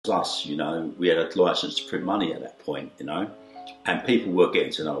us, you know, we had a license to print money at that point, you know, and people were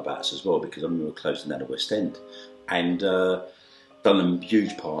getting to know about us as well, because I mean, we were closing down the West End, and done a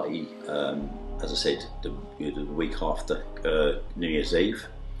huge party, as I said, the week after New Year's Eve,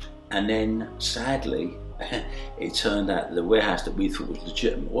 and then sadly it turned out that the warehouse that we thought was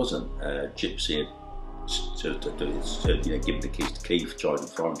legitimate wasn't. Gypsy had you know, given the keys to Keith, charging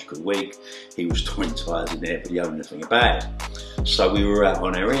 £500 a week. He was storing tyres in there, but he owned nothing about it. So we were out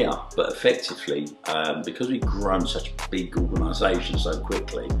on our ear, but effectively, because we'd grown such a big organisation so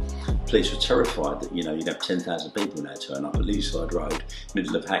quickly, police were terrified that, you know, you'd have 10,000 people now turn up at Leaside Road,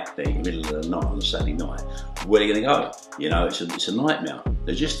 middle of Hackney, middle of the night on a Saturday night. Where are you going to go? You know, it's a nightmare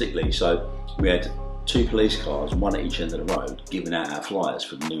logistically. So we had 2 police cars, one at each end of the road, giving out our flyers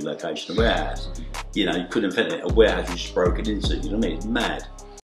for the new location of the warehouse. You know, you couldn't invent it. A warehouse you just broken into, you know what I mean? It's mad.